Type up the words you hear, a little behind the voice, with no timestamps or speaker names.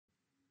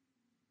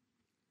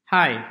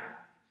Hi,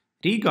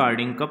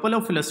 regarding couple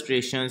of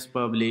illustrations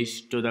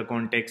published to the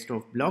context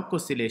of Bloch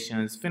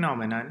oscillations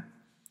phenomenon,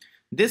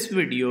 this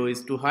video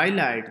is to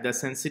highlight the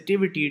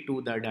sensitivity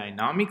to the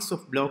dynamics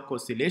of Bloch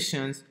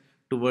oscillations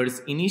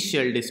towards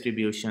initial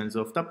distributions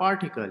of the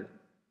particle.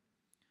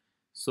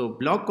 So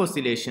Bloch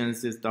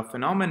oscillations is the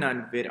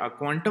phenomenon where a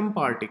quantum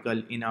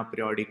particle in a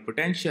periodic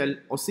potential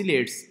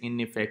oscillates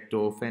in effect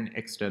of an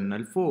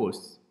external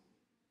force.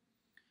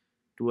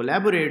 To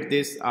elaborate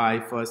this, I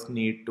first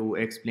need to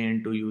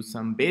explain to you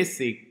some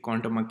basic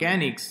quantum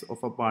mechanics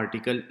of a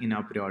particle in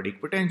a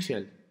periodic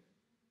potential.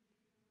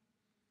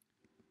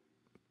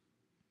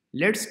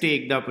 Let's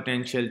take the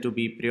potential to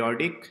be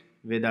periodic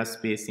with a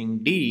spacing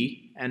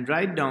d and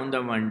write down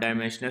the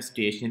one-dimensional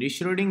stationary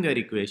Schrödinger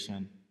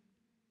equation.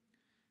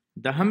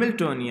 The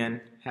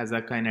Hamiltonian has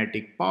a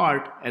kinetic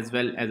part as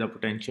well as a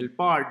potential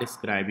part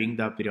describing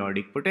the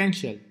periodic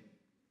potential.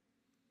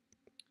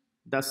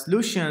 The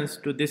solutions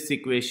to this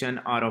equation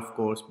are of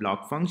course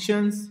Bloch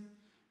functions,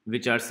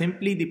 which are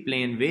simply the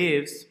plane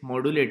waves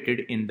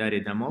modulated in the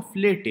rhythm of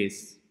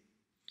lattice,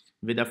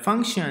 with a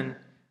function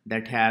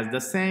that has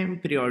the same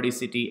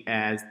periodicity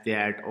as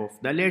that of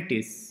the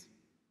lattice.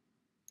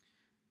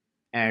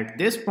 At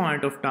this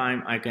point of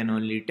time, I can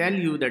only tell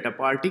you that a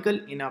particle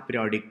in a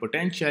periodic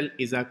potential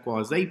is a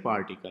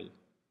quasi-particle,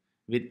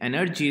 with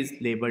energies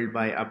labeled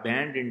by a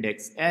band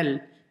index L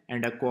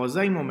and a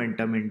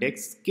quasi-momentum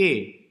index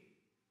K.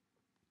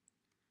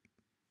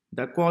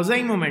 The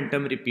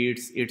quasi-momentum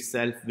repeats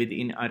itself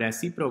within a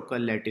reciprocal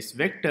lattice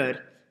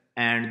vector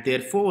and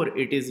therefore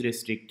it is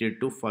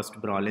restricted to first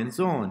Brownian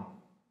zone.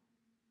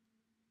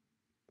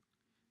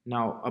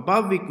 Now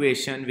above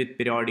equation with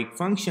periodic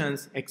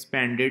functions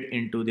expanded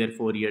into their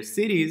Fourier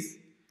series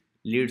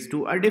leads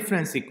to a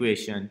difference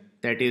equation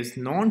that is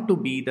known to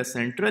be the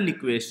central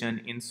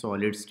equation in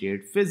solid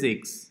state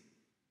physics.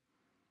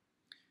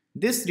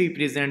 This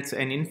represents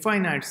an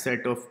infinite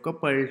set of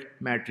coupled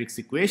matrix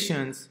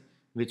equations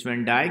which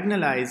when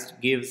diagonalized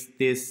gives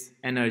this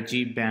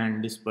energy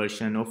band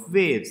dispersion of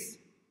waves.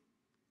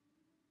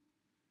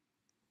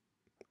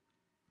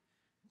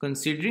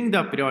 Considering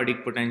the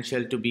periodic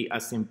potential to be a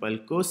simple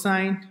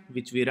cosine,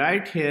 which we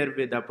write here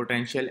with the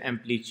potential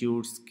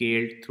amplitude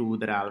scaled through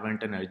the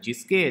relevant energy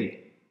scale.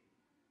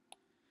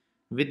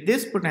 With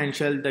this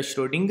potential, the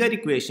Schrödinger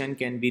equation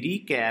can be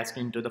recast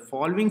into the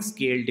following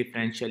scale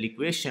differential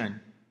equation,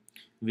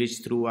 which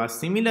through a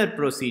similar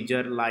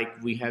procedure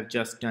like we have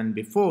just done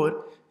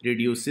before,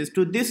 reduces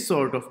to this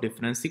sort of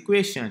difference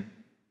equation.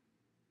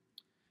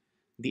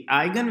 The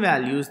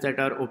eigenvalues that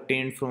are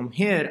obtained from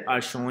here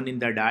are shown in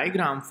the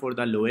diagram for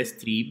the lowest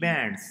three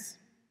bands,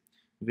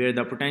 where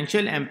the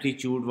potential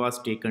amplitude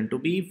was taken to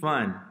be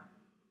 1.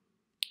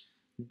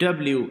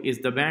 W is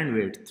the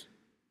bandwidth.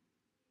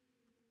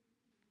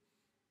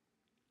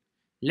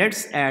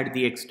 Let's add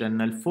the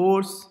external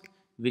force,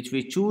 which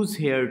we choose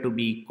here to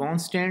be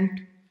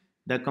constant.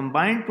 The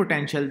combined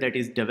potential that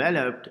is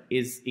developed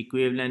is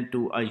equivalent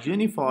to a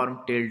uniform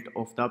tilt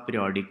of the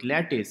periodic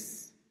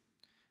lattice.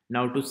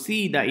 Now to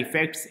see the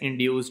effects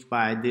induced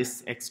by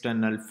this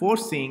external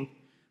forcing,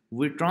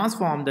 we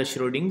transform the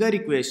Schrödinger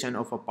equation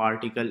of a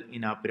particle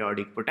in a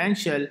periodic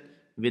potential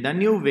with a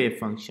new wave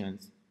function.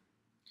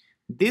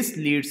 This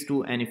leads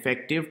to an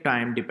effective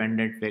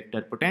time-dependent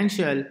vector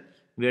potential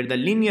where the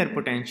linear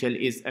potential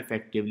is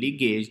effectively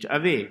gauged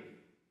away.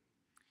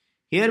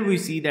 Here we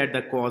see that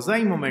the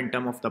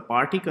quasi-momentum of the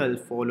particle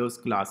follows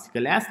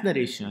classical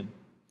acceleration,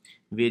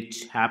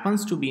 which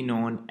happens to be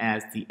known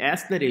as the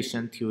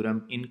acceleration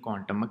theorem in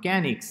quantum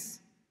mechanics.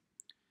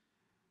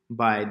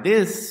 By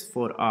this,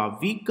 for a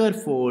weaker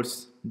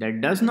force that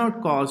does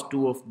not cause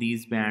two of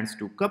these bands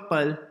to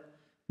couple,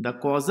 the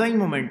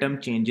quasi-momentum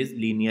changes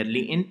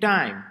linearly in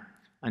time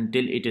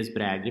until it is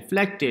Bragg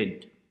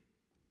reflected.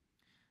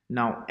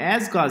 Now,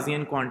 as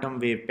Gaussian quantum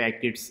wave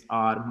packets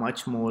are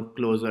much more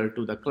closer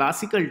to the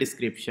classical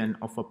description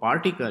of a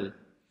particle,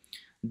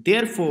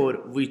 therefore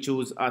we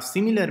choose a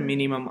similar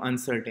minimum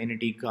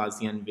uncertainty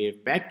Gaussian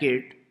wave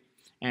packet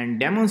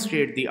and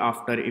demonstrate the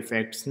after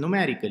effects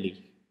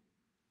numerically.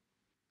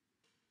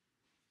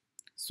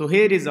 So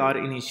here is our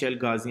initial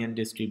Gaussian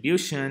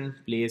distribution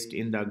placed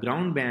in the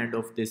ground band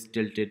of this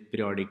tilted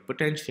periodic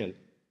potential.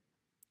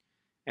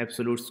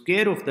 Absolute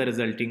square of the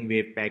resulting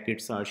wave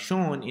packets are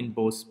shown in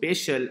both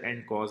spatial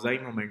and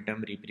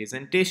quasi-momentum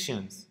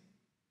representations,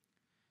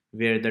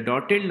 where the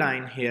dotted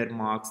line here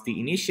marks the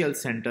initial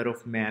center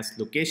of mass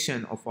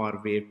location of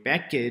our wave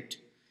packet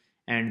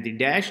and the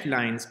dashed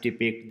lines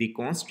depict the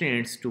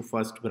constraints to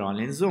first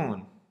Brownian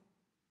zone.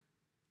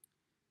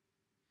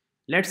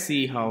 Let's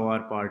see how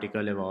our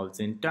particle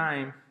evolves in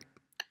time.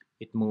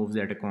 It moves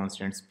at a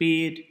constant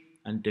speed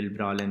until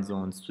Brownian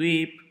zone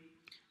sweep.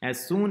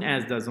 As soon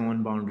as the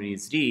zone boundary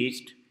is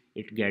reached,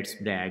 it gets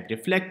Bragg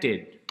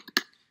reflected.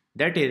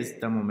 That is,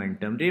 the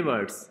momentum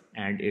reverts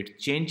and it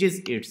changes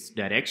its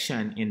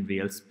direction in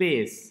real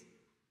space.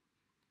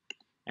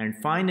 And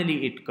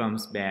finally, it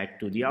comes back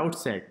to the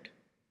outset.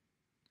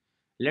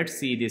 Let's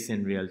see this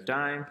in real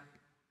time.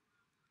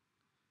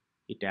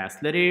 It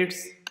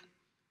accelerates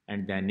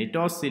and then it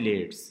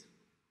oscillates.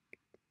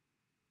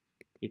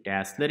 it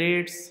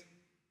accelerates,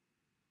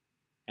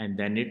 and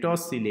then it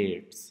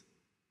oscillates.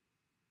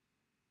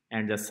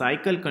 And the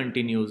cycle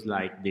continues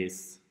like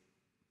this.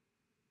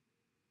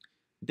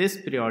 This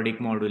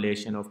periodic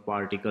modulation of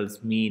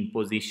particles' mean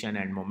position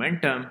and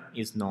momentum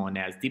is known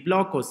as the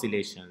Bloch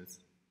oscillations,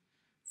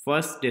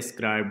 first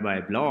described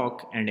by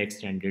Bloch and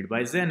extended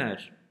by Zener.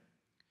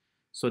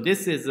 So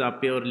this is a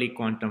purely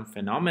quantum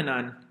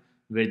phenomenon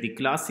where the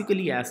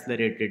classically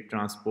accelerated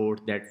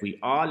transport that we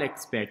all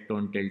expect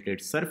on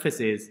tilted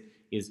surfaces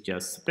is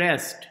just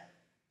suppressed.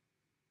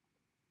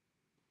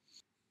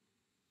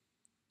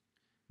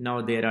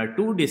 Now there are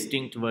two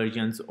distinct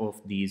versions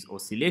of these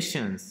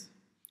oscillations.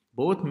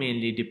 Both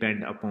mainly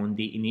depend upon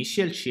the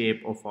initial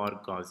shape of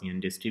our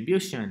Gaussian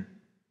distribution.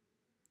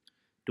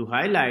 To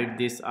highlight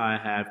this, I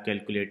have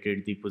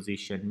calculated the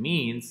position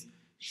means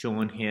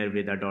shown here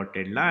with a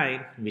dotted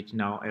line, which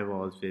now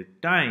evolves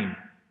with time.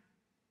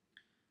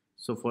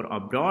 So for a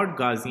broad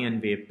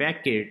Gaussian wave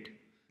packet,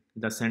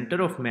 the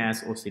center of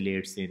mass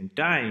oscillates in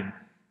time,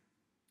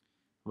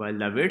 while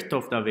the width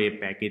of the wave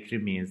packet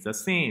remains the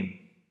same.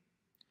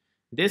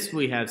 This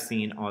we have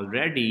seen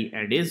already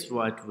and is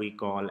what we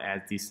call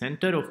as the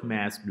center of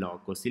mass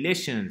Bloch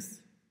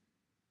oscillations.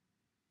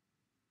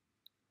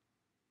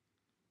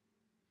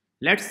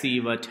 Let's see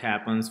what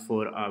happens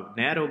for a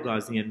narrow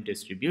Gaussian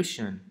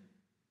distribution.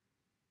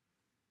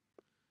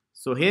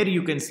 So here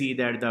you can see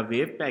that the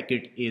wave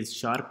packet is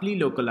sharply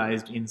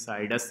localized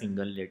inside a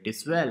single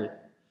lattice well.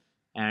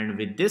 And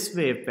with this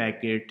wave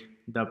packet,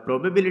 the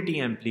probability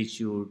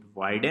amplitude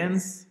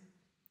widens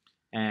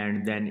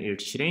and then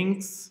it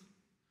shrinks,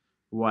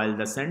 while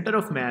the center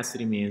of mass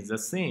remains the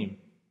same.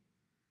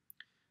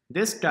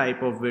 This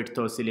type of width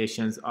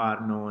oscillations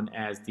are known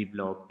as the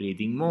Bloch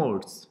breathing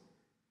modes.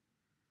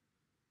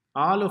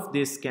 All of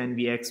this can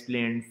be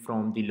explained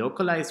from the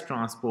localized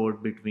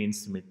transport between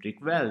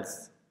symmetric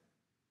wells.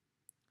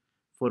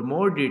 For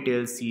more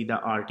details, see the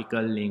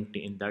article linked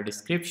in the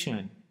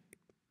description.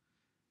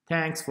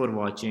 Thanks for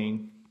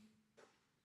watching.